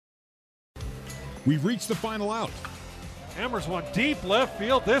We've reached the final out. Hammers one deep left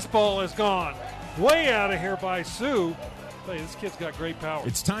field. This ball is gone. Way out of here by Sue. Hey, this kid's got great power.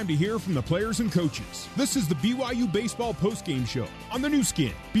 It's time to hear from the players and coaches. This is the BYU Baseball Postgame Show on the new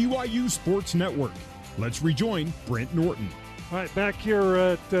skin, BYU Sports Network. Let's rejoin Brent Norton. All right, back here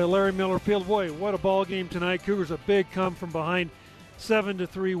at Larry Miller Field. Boy, what a ball game tonight. Cougars a big come from behind,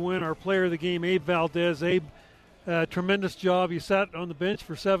 7-3 win. Our player of the game, Abe Valdez. Abe, tremendous job. You sat on the bench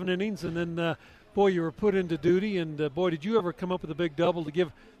for 7 innings, and then, boy, you were put into duty. And, boy, did you ever come up with a big double to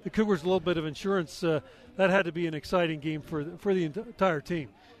give the Cougars a little bit of insurance. That had to be an exciting game for the entire team.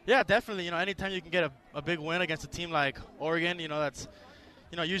 Yeah, definitely. Anytime you can get a big win against a team like Oregon, that's,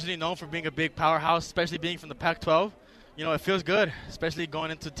 usually known for being a big powerhouse, especially being from the Pac-12. It feels good, especially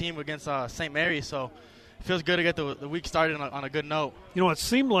going into a team against St. Mary's. So it feels good to get the week started on a good note. It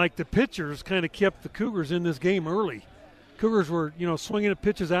seemed like the pitchers kind of kept the Cougars in this game early. Cougars were, swinging at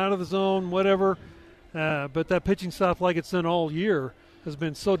pitches out of the zone, whatever. But that pitching stuff, like it's done all year, has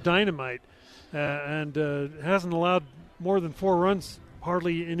been so dynamite and hasn't allowed more than 4 runs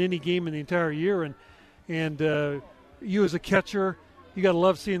hardly in any game in the entire year. And you as a catcher, you got to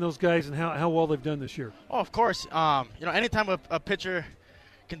love seeing those guys and how well they've done this year. Oh, of course. Anytime a pitcher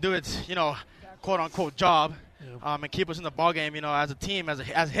can do its, quote-unquote job and keep us in the ballgame, as a team,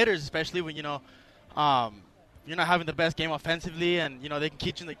 as hitters especially, when, you're not having the best game offensively and, they can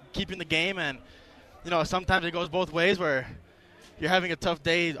keep you in the game. And, sometimes it goes both ways where you're having a tough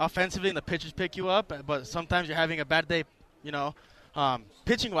day offensively and the pitchers pick you up, but sometimes you're having a bad day,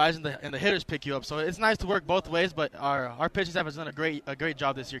 pitching-wise, and the hitters pick you up. So it's nice to work both ways, but our pitching staff has done a great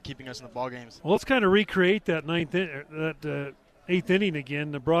job this year keeping us in the ball games. Well, let's kind of recreate that eighth inning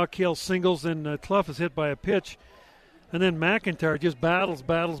again. Brock Hale singles, and Clough is hit by a pitch, and then McIntyre just battles,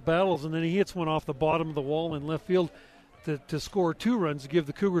 and then he hits one off the bottom of the wall in left field to score 2 runs to give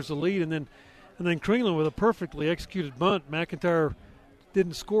the Cougars the lead, and then Kringlen with a perfectly executed bunt. McIntyre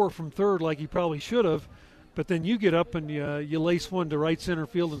didn't score from third like he probably should have. But then you get up and you lace one to right center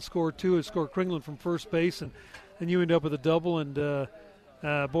field and score 2 and score Kringlen from first base, and you end up with a double. And,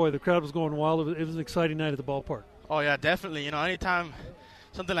 boy, the crowd was going wild. It was an exciting night at the ballpark. Oh, yeah, definitely. Anytime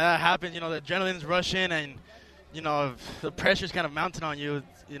something like that happens, the adrenaline's rushing and, the pressure's kind of mounting on you.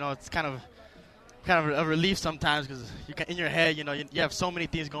 It's kind of a relief sometimes because in your head, you have so many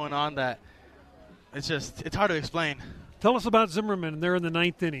things going on that it's hard to explain. Tell us about Zimmerman. They're in the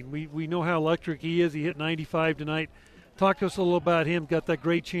 9th inning. We know how electric he is. He hit 95 tonight. Talk to us a little about him. Got that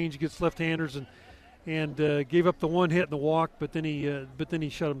great change against left-handers and gave up the 1 hit and the walk, but then he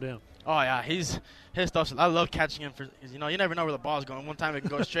shut him down. Oh yeah, his stuff. I love catching him you never know where the ball's going. One time it can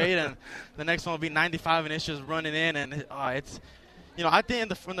go straight, and the next one will be 95, and it's just running in. And it's I think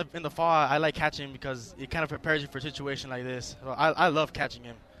in the fall I like catching him because it kind of prepares you for a situation like this. So I love catching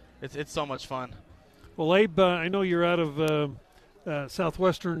him. It's so much fun. Well, Abe, I know you're out of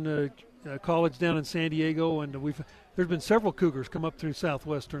Southwestern College down in San Diego, and there's been several Cougars come up through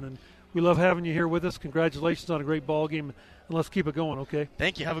Southwestern, and we love having you here with us. Congratulations on a great ball game, and let's keep it going, okay?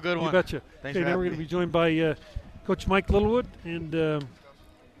 Thank you. Have a good one. You betcha. Thanks okay, for now we're going to be joined by Coach Mike Littlewood, and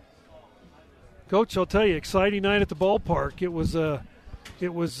Coach, I'll tell you, exciting night at the ballpark.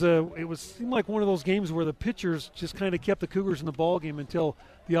 It seemed like one of those games where the pitchers just kind of kept the Cougars in the ball game until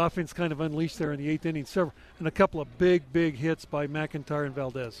the offense kind of unleashed there in the 8th inning. And a couple of big hits by McIntyre and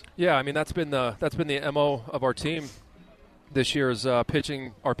Valdez. Yeah, I mean that's been the MO of our team this year is our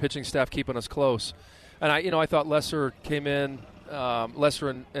pitching staff keeping us close. And I thought Lesser came in, Lesser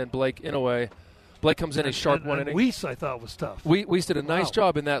and Blake Inouye. Blake comes in a sharp one inning. Weiss, I thought, was tough. Weiss did a nice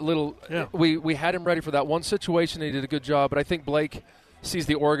job in that little. Yeah. We had him ready for that one situation. And he did a good job, but I think Blake sees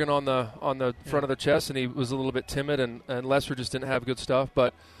the Oregon on the front of the chest, and he was a little bit timid, and Lesser just didn't have good stuff.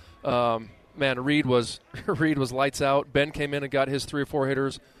 But man, Reed was lights out. Ben came in and got his 3 or 4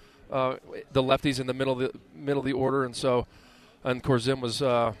 hitters, the lefties in the middle of the order, and of course Zim was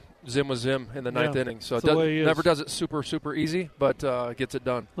Zim in the 9th inning. So never does it super easy, but gets it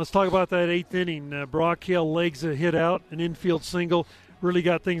done. Let's talk about that 8th inning. Brock Hale legs a hit out, an infield single. Really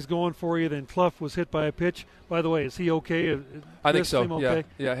got things going for you. Then Clough was hit by a pitch. By the way, is he okay? I think so. Okay?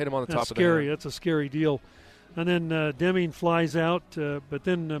 Yeah, hit him on the top of the scary. head. That's a scary deal. And then Deming flies out, but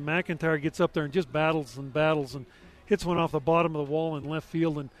then McIntyre gets up there and just battles and hits one off the bottom of the wall in left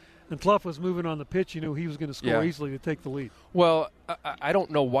field. And Clough was moving on the pitch. You knew he was going to score easily to take the lead. Well, I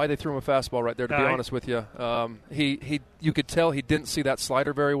don't know why they threw him a fastball right there, to be honest with you. You could tell he didn't see that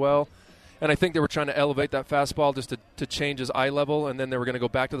slider very well. And I think they were trying to elevate that fastball just to change his eye level, and then they were going to go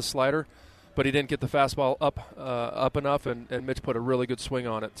back to the slider. But he didn't get the fastball up enough, and Mitch put a really good swing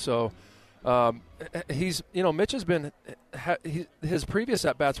on it. So Mitch has been his previous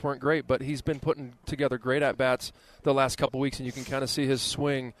at-bats weren't great, but he's been putting together great at-bats the last couple weeks, and you can kind of see his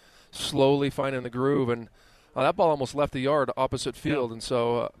swing slowly finding the groove. And that ball almost left the yard opposite field, and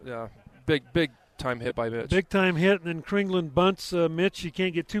so big time hit by Mitch. Big time hit, and then Kringlen bunts Mitch. You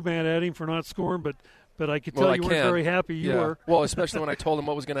can't get too mad at him for not scoring, but I could tell you weren't very happy you were. Well, especially when I told him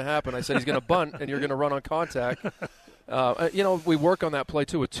what was going to happen. I said he's going to bunt, and you're going to run on contact. We work on that play,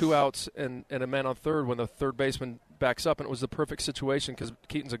 too, with 2 outs and a man on third when the third baseman backs up, and it was the perfect situation because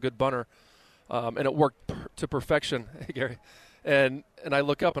Keaton's a good bunter, and it worked to perfection, Gary. And I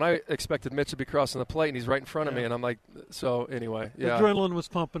look up, and I expected Mitch to be crossing the plate, and he's right in front of me, and I'm like, so anyway. Yeah. The adrenaline was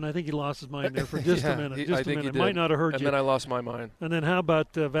pumping. I think he lost his mind there for just a minute. I think he did. Might not have hurt you. And then I lost my mind. And then how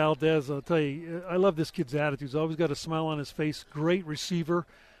about Valdez? I'll tell you, I love this kid's attitude. He's always got a smile on his face. Great receiver.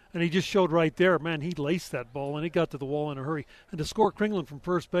 And he just showed right there, man, he laced that ball, and it got to the wall in a hurry. And to score Kringlen from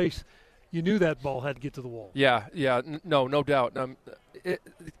first base, you knew that ball had to get to the wall. Yeah, no doubt.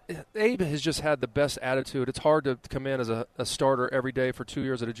 Abe has just had the best attitude. It's hard to come in as a starter every day for 2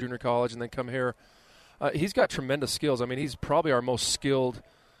 years at a junior college and then come here. He's got tremendous skills. I mean, he's probably our most skilled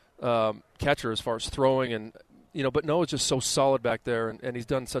catcher as far as throwing. And but Noah's just so solid back there, and he's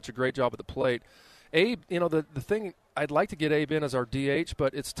done such a great job at the plate. Abe, the thing, I'd like to get Abe in as our DH,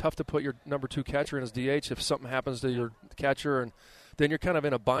 but it's tough to put your number 2 catcher in as DH if something happens to your catcher, and then you're kind of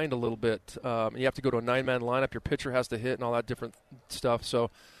in a bind a little bit. You have to go to a 9-man lineup. Your pitcher has to hit and all that different stuff.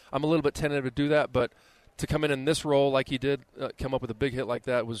 So I'm a little bit tentative to do that, but to come in this role like he did, come up with a big hit like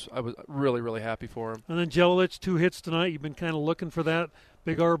that, I was really, really happy for him. And then Jelilich, 2 hits tonight. You've been kind of looking for that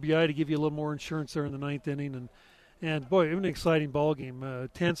big RBI to give you a little more insurance there in the 9th inning. And boy, it was an exciting ball game.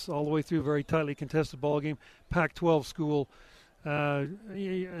 Tense all the way through, very tightly contested ball game. Pac-12 school,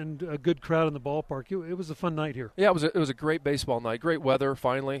 and a good crowd in the ballpark. It was a fun night here. Yeah, it was a great baseball night. Great weather,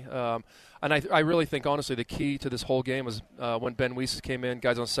 finally. And I really think, honestly, the key to this whole game was when Ben Weiss came in,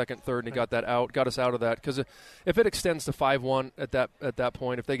 guys on second, third, and he got us out of that. Because if it extends to 5-1 at that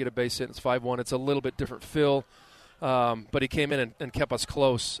point, if they get a base hit, it's 5-1. It's a little bit different feel. But he came in and kept us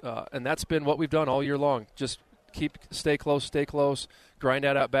close, and that's been what we've done all year long. Just stay close, grind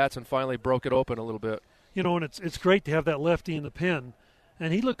out at-bats, and finally broke it open a little bit. And it's great to have that lefty in the pen.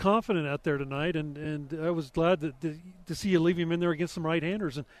 And he looked confident out there tonight, and I was glad to see you leave him in there against some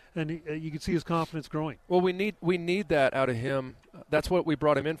right-handers, and you could see his confidence growing. Well, we need that out of him. That's what we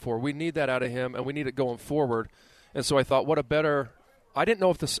brought him in for. We need that out of him, and we need it going forward. And so I thought, what a better – I didn't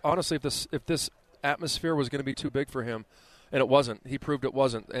know if this atmosphere was going to be too big for him. And it wasn't. He proved it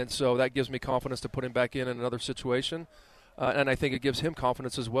wasn't. And so that gives me confidence to put him back in another situation. And I think it gives him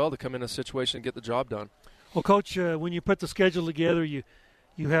confidence as well to come in a situation and get the job done. Well, Coach, when you put the schedule together, you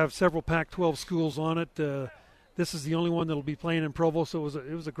have several Pac-12 schools on it. This is the only one that will be playing in Provo, so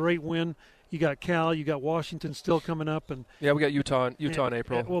it was a great win. You got Cal, you got Washington still coming up. Yeah, we got Utah in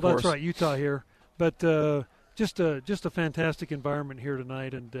April. Well, that's right, Utah here. But just a fantastic environment here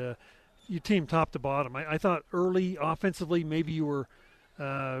tonight, and your team top to bottom. I thought early offensively maybe you were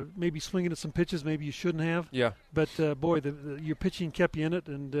maybe swinging at some pitches maybe you shouldn't have. Yeah. But, boy, your pitching kept you in it,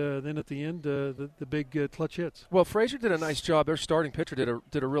 and then at the end the big clutch hits. Well, Frazier did a nice job. Their starting pitcher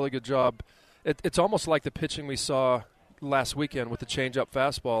did a really good job. It's almost like the pitching we saw last weekend with the change-up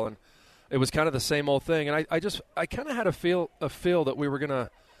fastball, and it was kind of the same old thing. And I kind of had a feel that we were going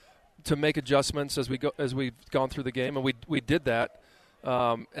to make adjustments as we've gone through the game, and we did that.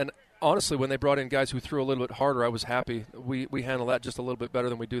 And honestly, when they brought in guys who threw a little bit harder, I was happy. We handle that just a little bit better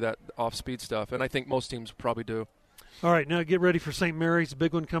than we do that off-speed stuff, and I think most teams probably do. All right, now get ready for St. Mary's, a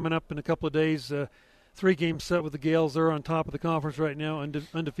big one coming up in a couple of days. 3-game set with the Gales. They're on top of the conference right now,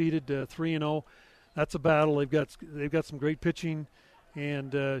 undefeated, 3-0. That's a battle. They've got some great pitching,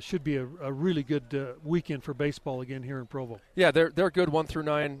 and should be a really good weekend for baseball again here in Provo. Yeah, they're good 1 through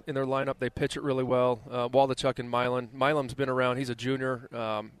 9 in their lineup. They pitch it really well. Waldachuk and Milan. Milan's been around. He's a junior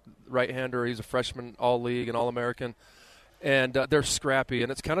right-hander. He's a freshman All-League and All-American. And they're scrappy,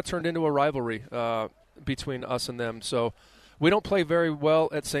 and it's kind of turned into a rivalry between us and them. So we don't play very well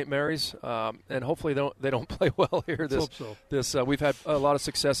at St. Mary's, and hopefully they don't play well here. We've had a lot of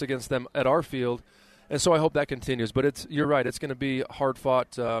success against them at our field. And so I hope that continues. But you're right. It's going to be hard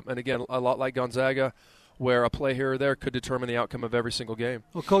fought. And, again, a lot like Gonzaga, where a play here or there could determine the outcome of every single game.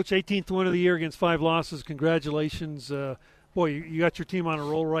 Well, Coach, 18th win of the year against 5 losses. Congratulations. Boy, you got your team on a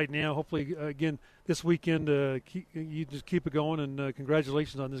roll right now. Hopefully, again, this weekend you just keep it going. And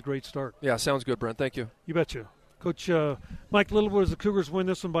congratulations on this great start. Yeah, sounds good, Brent. Thank you. You betcha. Coach Mike Littlewood, as the Cougars win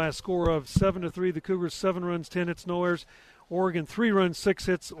this one by a score of 7-3. The Cougars 7 runs, 10 hits, no errors. Oregon 3 runs, 6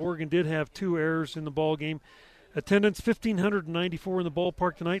 hits. Oregon did have 2 errors in the ball game. Attendance 1,594 in the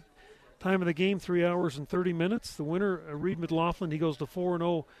ballpark tonight. Time of the game, 3 hours and 30 minutes. The winner, Reed McLaughlin, he goes to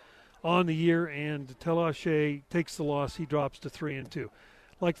 4-0 on the year, and Telache takes the loss. He drops to 3-2. I'd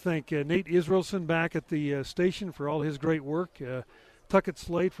like to thank Nate Israelson back at the station for all his great work, Tuckett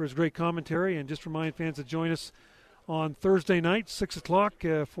Slade for his great commentary, and just remind fans to join us on Thursday night, 6 o'clock,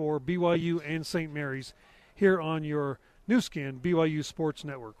 for BYU and St. Mary's here on your new skin, BYU Sports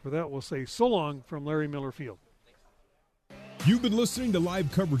Network. With that, we'll say so long from Larry Miller Field. You've been listening to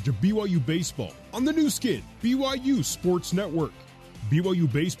live coverage of BYU baseball on the new skin, BYU Sports Network.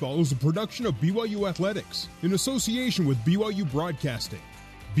 BYU Baseball is a production of BYU Athletics in association with BYU Broadcasting.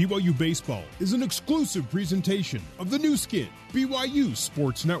 BYU Baseball is an exclusive presentation of the new skin, BYU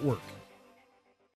Sports Network.